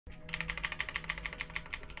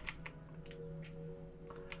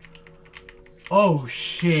Oh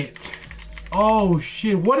shit. Oh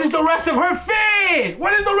shit. What is the rest of her fit?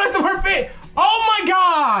 What is the rest of her fit? Oh my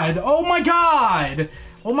god. Oh my god.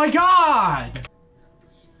 Oh my god.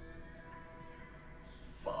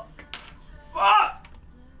 Fuck. Fuck.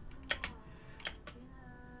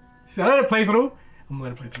 Should I let it play through? I'm gonna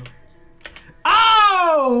let it play through.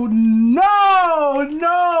 Oh no.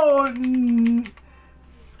 No.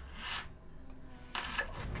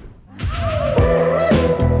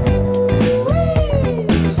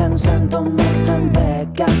 상상도 못한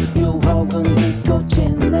배가 유혹은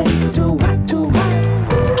이곳이네. Too hot, too hot.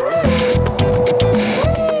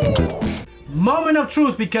 Moment of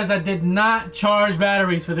truth, because I did not charge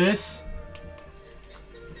batteries for this.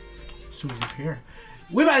 Susan's here.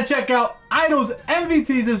 We about to check out I-DLE's MV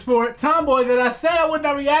teasers for Tomboy that I said I would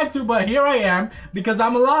not react to, but here I am because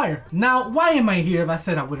I'm a liar. Now, why am I here if I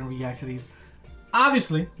said I wouldn't react to these?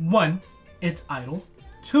 Obviously, 1, it's I-DLE.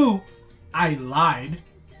 2, I lied.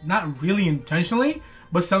 Not really intentionally,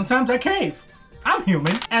 but sometimes I cave. I'm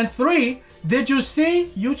human. And 3, did you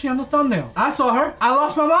see Yuchi on the thumbnail? I saw her. I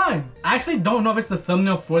lost my mind. I actually don't know if it's the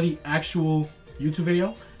thumbnail for the actual YouTube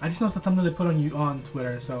video. I just know it's the thumbnail they put on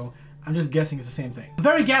Twitter, so I'm just guessing it's the same thing. I'm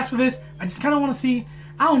very gassed for this. I just kind of want to see.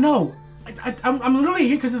 I don't know. I'm literally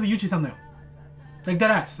here because of the Yuchi thumbnail. Like that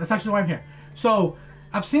ass. That's actually why I'm here. So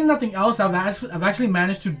I've seen nothing else. I've actually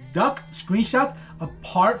managed to duck screenshots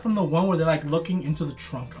apart from the one where they're like looking into the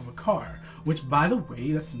trunk of a car. Which, by the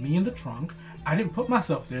way, that's me in the trunk. I didn't put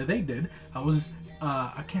myself there. They did. I was,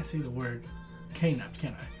 I can't say the word K-napped,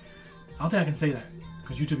 can I? I don't think I can say that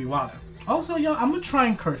because YouTube be wild. Also, yo, I'm gonna try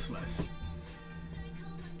and curse less.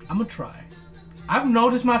 I'm gonna try. I've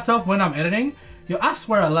noticed myself when I'm editing, yo, I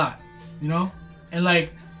swear a lot, you know? And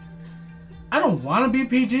like, I don't wanna be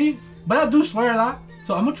PG, but I do swear a lot.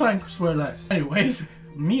 So I'm gonna try and swear less. Anyways,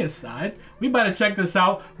 me aside, we better check this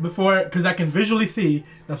out before, because I can visually see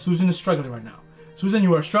that Susan is struggling right now. Susan,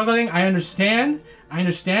 you are struggling. I understand. I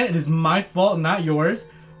understand. It is my fault, not yours.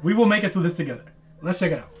 We will make it through this together. Let's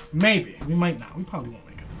check it out. Maybe. We might not. We probably won't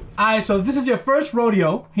make it through. Alright, so this is your first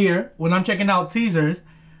rodeo here when I'm checking out teasers.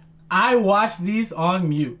 I watch these on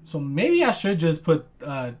mute. So maybe I should just put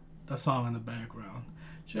a song in the background.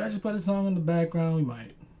 Should I just put a song in the background? We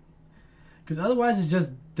might. Because otherwise it's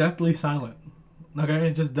just deathly silent. Okay,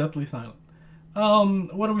 it's just deathly silent.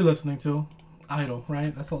 What are we listening to? I-DLE,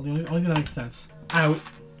 right? That's the only thing that makes sense.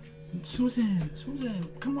 Susan,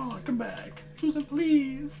 come on, come back. Susan,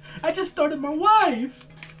 please. I just started my wife.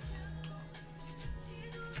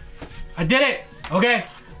 I did it. Okay,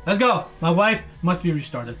 let's go. My wife must be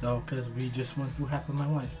restarted though, because we just went through half of my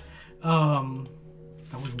life.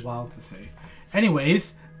 That was wild to say.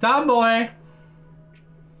 Anyways, Tomboy.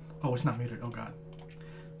 Oh, it's not muted. Oh god.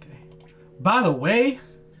 Okay. By the way,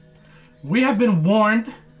 we have been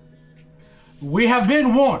warned. We have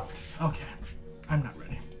been warned. Okay, I'm not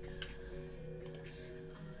ready.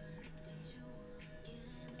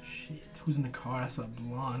 Shit, who's in the car? That's a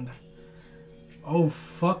blonde. Oh,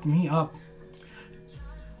 fuck me up.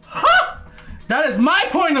 Ha! That is my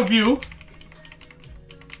point of view.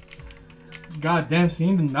 God damn,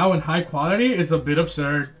 seeing them now in high quality is a bit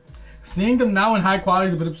absurd. Seeing them now in high quality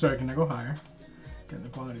is a bit absurd. Can I go higher? Can the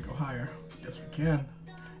quality go higher? Yes, we can.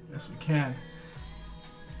 Yes, we can.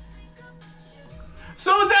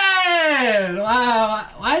 Susan! Wow,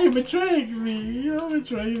 why are you betraying me? You don't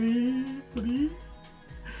betray me, please.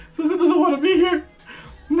 Susan doesn't want to be here.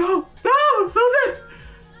 No, no, Susan!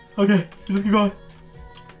 Okay, just keep going.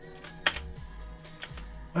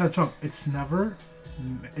 Trump, it's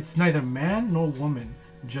neither man nor woman,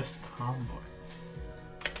 just Tomboy.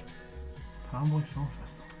 Tomboy Film Festival.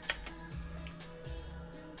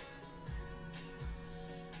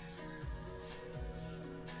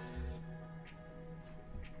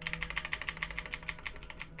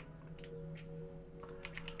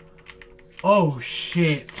 Oh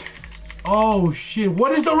shit. Oh shit.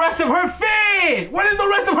 What is the rest of her fit? What is the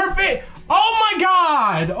rest of her fit? Oh my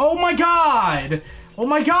god. Oh my god. Oh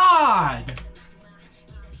my god.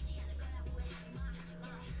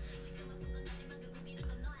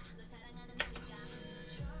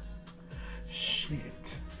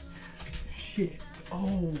 Shit. Shit.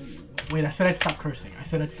 Oh. Wait, I said I'd stop cursing. I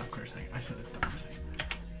said I'd stop cursing. I said I'd stop cursing.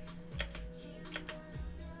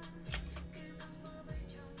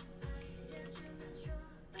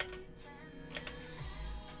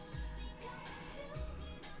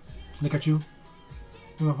 Look at you.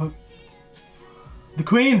 The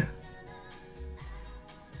queen!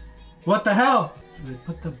 What the hell? So they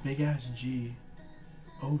put the big ass G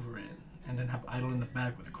over it and then have I-DLE in the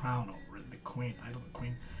back with a crown over it. The queen. I-DLE the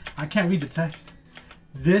queen. I can't read the text.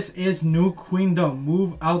 This is new queendom.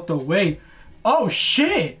 Move out the way. Oh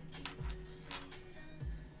shit!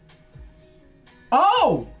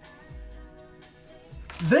 Oh!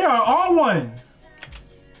 They are on one!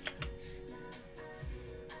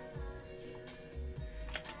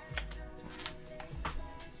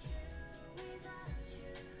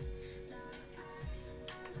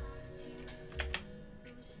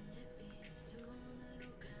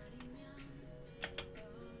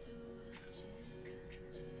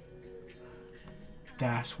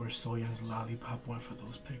 That's where Soyeon's lollipop went for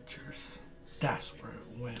those pictures. That's where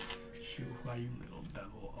it went. Shoot, why you little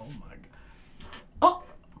devil? Oh my god. Oh!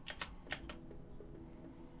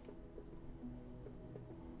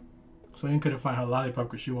 Soyeon couldn't find her lollipop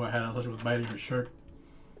because she wore a hat. I thought she was biting her shirt.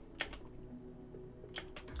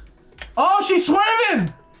 Oh, she's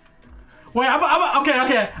swerving! Wait,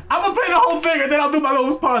 okay. I'm gonna play the whole thing and then I'll do my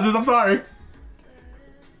little pauses. I'm sorry.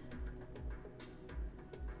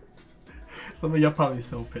 Some of y'all probably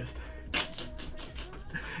so pissed.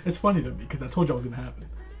 It's funny to me because I told you I was gonna happen.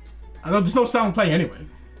 I know there's no sound playing anyway,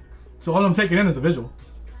 so all I'm taking in is the visual.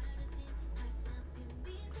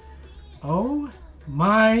 Oh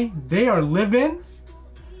my, they are living.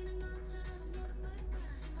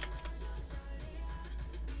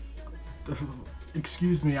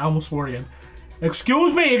 Excuse me, I almost swore again.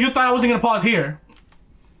 Excuse me if you thought I wasn't gonna pause here.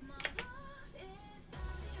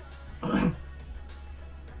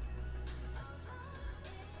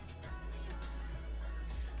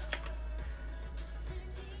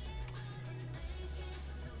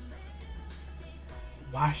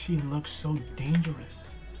 Why she looks so dangerous?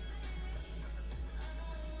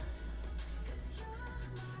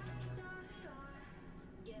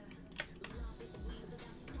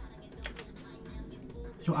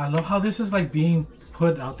 Yo, I love how this is like being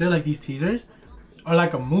put out there, like these teasers are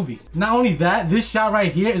like a movie. Not only that, this shot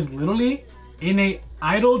right here is literally in a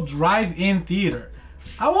IDLE drive-in theater.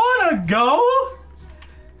 I wanna go!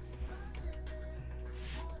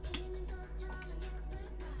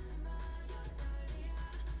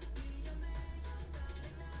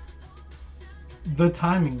 The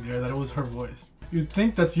timing there, that it was her voice. You'd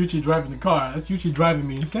think that's Yuchi driving the car. That's Yuchi driving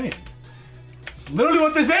me insane. It's literally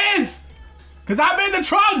what this is! Cause I'm in the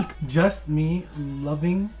trunk! Just me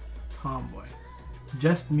loving Tomboy.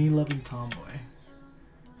 Just me loving Tomboy.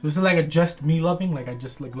 So is it like a just me loving? Like I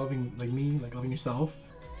just like loving like me, like loving yourself?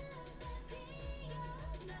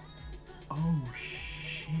 Oh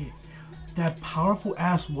shit. That powerful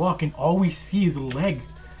ass walk and all we see is a leg.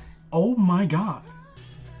 Oh my god.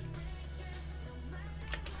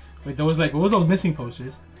 Wait, there was like, what were those missing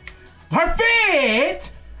posters? Her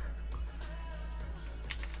feet!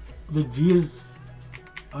 The G is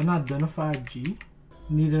unidentified G.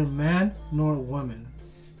 Neither man nor woman.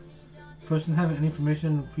 Person having any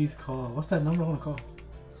information, please call. What's that number I want to call?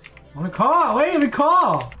 I want to call! Wait, let me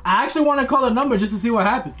call! I actually want to call a number just to see what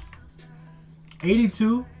happens.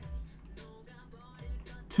 82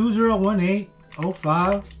 2018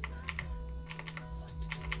 05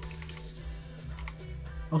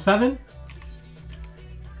 07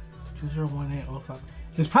 2018 05.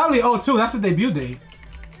 It's probably 02. That's the debut date.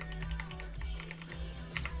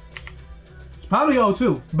 It's probably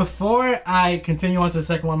 02. Before I continue on to the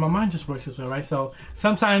second one, my mind just works this way, right? So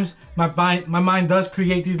sometimes my mind does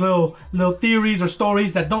create these little theories or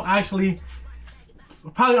stories that don't actually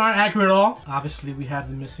probably aren't accurate at all. Obviously, we have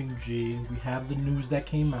the missing G. We have the news that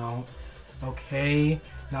came out. Okay,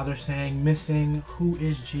 now they're saying missing. Who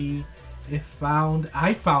is G? If found,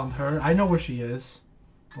 I found her. I know where she is.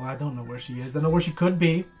 Well, I don't know where she is. I know where she could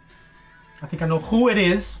be. I think I know who it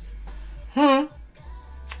is. Now,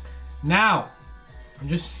 I'm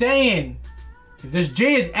just saying, if this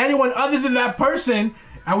G is anyone other than that person,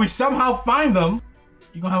 and we somehow find them,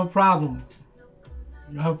 you're gonna have a problem.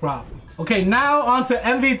 You're gonna have a problem. Okay, now on to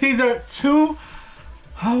MV teaser 2.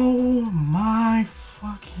 Oh my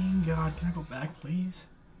fucking god. Can I go back, please?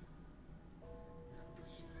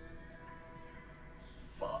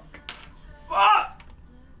 Fuck!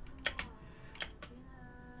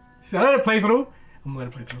 Should I let it play through? I'm gonna let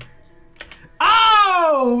it play through.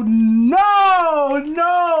 Oh no!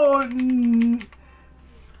 No!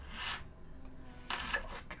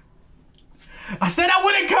 Fuck. I said I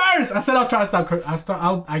wouldn't curse! I said I'll try to stop cursing.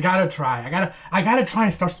 I gotta try. I gotta try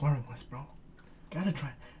and start swearing less, bro. Gotta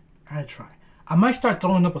try. I might start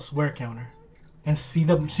throwing up a swear counter and see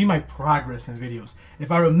my progress in videos.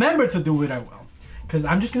 If I remember to do it, I will. Because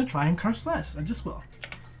I'm just going to try and curse less. I just will.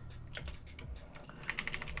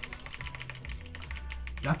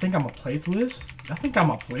 Y'all think I'm going to play through this? Y'all think I'm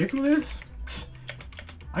going to play through this?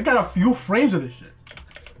 I got a few frames of this shit.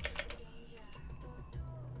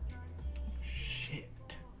 Shit.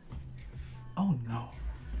 Oh no.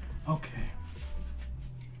 Okay.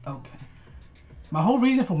 My whole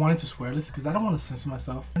reason for wanting to swear less is because I don't want to censor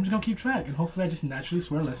myself. I'm just gonna keep track, and hopefully I just naturally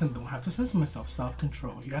swear less and don't have to censor myself.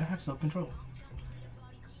 Self-control. You gotta have self-control.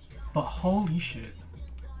 But holy shit.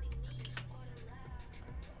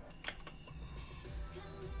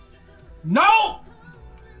 No!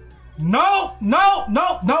 No! No!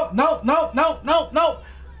 No! No! No! No! No! No! No!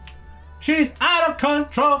 She's out of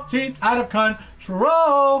control. She's out of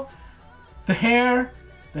control. The hair.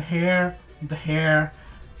 The hair. The hair.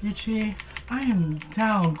 Yuchi, I am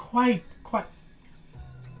down quite.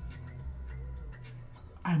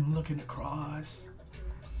 I'm looking across.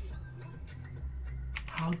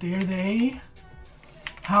 How dare they?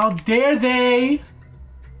 How dare they?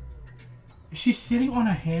 Is she sitting on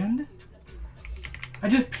a hand? I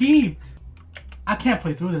just peeped. I can't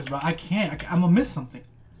play through this, bro. I can't. I'm gonna miss something.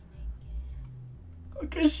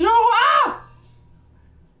 Okay, show up!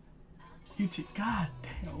 Yuchi, god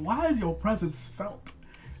damn. Why is your presence felt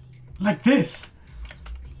like this?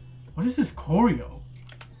 What is this choreo?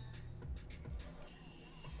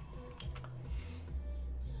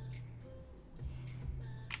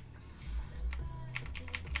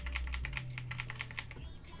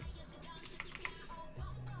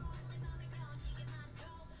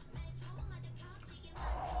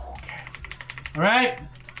 Alright,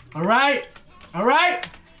 alright, alright,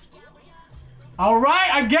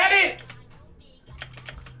 alright, I get it!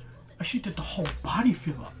 She did the whole body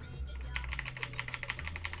fill up.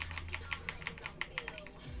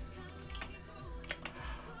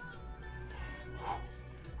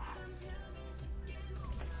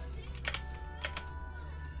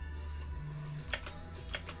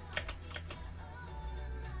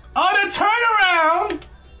 Oh, the turnaround!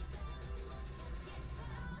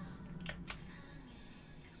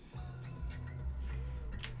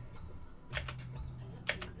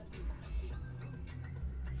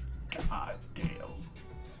 God damn.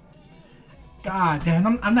 God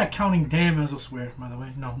damn. I'm not counting damn as a swear, by the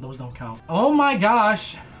way. No, those don't count. Oh my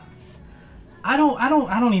gosh. I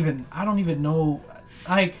don't even know.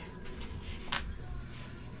 Like,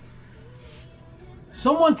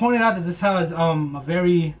 someone pointed out that this has a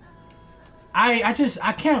very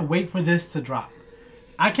I can't wait for this to drop.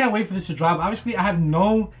 I can't wait for this to drop. Obviously, I have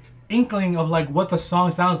no inkling of like what the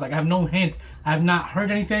song sounds like. I have no hint. I have not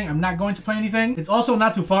heard anything. I'm not going to play anything. It's also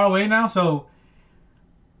not too far away now, so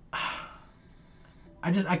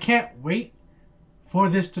I can't wait for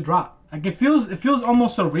this to drop. Like it feels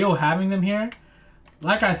almost surreal having them here.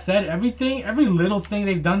 Like I said, every little thing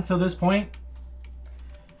they've done till this point,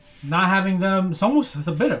 not having them, it's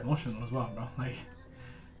a bit emotional as well, bro. Like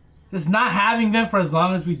just not having them for as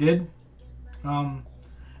long as we did.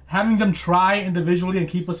 Having them try individually and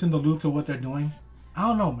keep us in the loop to what they're doing. I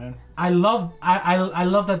don't know, man. I love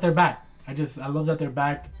that they're back. I love that they're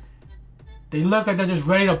back. They look like they're just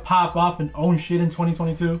ready to pop off and own shit in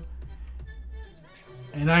 2022.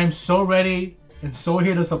 And I am so ready and so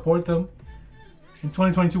here to support them in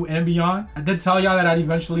 2022 and beyond. I did tell y'all that I'd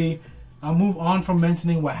eventually move on from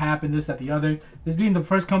mentioning what happened, this, that, the other. This being the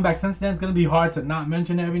first comeback since then, it's going to be hard to not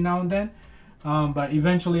mention it every now and then. But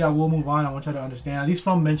eventually I will move on. I want you to understand, at least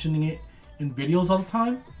from mentioning it in videos all the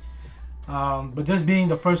time. But this being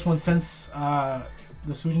the first one since the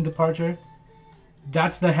Sujin departure,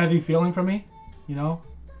 that's the heavy feeling for me, you know?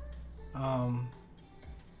 I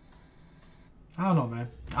don't know, man.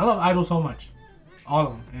 I love IDLE so much. All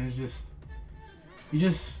of them. And it's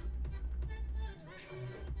just,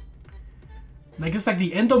 like, it's like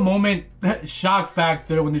the end of moment shock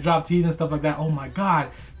factor when they drop teas and stuff like that. Oh my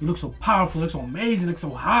god, it looks so powerful, it looks so amazing, it looks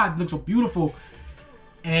so hot, it looks so beautiful.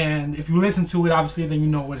 And if you listen to it, obviously, then you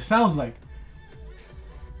know what it sounds like.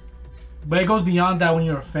 But it goes beyond that when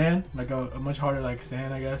you're a fan, like a much harder like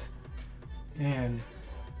stan, I guess. And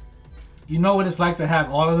you know what it's like to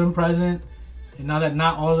have all of them present, and now that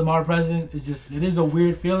not all of them are present, it is a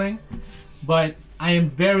weird feeling. But I am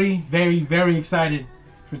very, very, very excited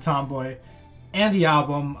for Tomboy and the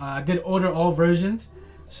album. I did order all versions,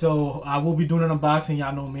 so I will be doing an unboxing.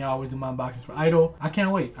 Y'all know me, I always do my unboxings for IDLE. I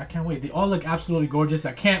can't wait. I can't wait. They all look absolutely gorgeous.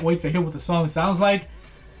 I can't wait to hear what the song sounds like.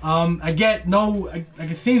 Like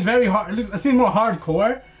it seems very hard. It seems more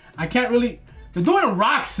hardcore. I can't really. They're doing a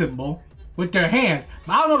rock symbol with their hands,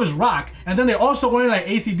 but I don't know if it's rock. And then they're also wearing like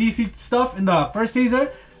AC/DC stuff in the first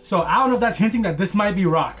teaser, so I don't know if that's hinting that this might be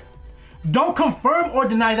rock. Don't confirm or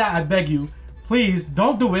deny that, I beg you. Please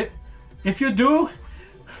don't do it. If you do,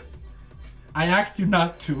 I asked you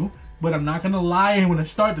not to, but I'm not gonna lie when I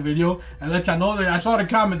start the video and let y'all know that I saw the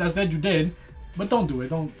comment that said you did. But don't do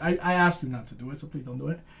it. I asked you not to do it, so please don't do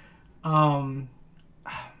it. Oh, man.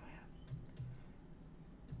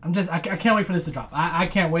 I can't wait for this to drop. I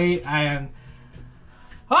can't wait.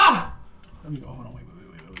 Let me go. Hold on.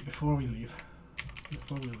 Wait. Before we leave.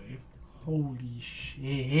 Holy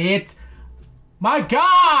shit. My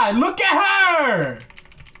God. Look at her.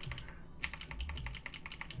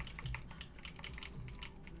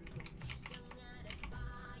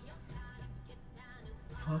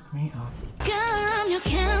 Fuck me up. Girl, I'm your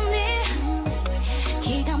candy.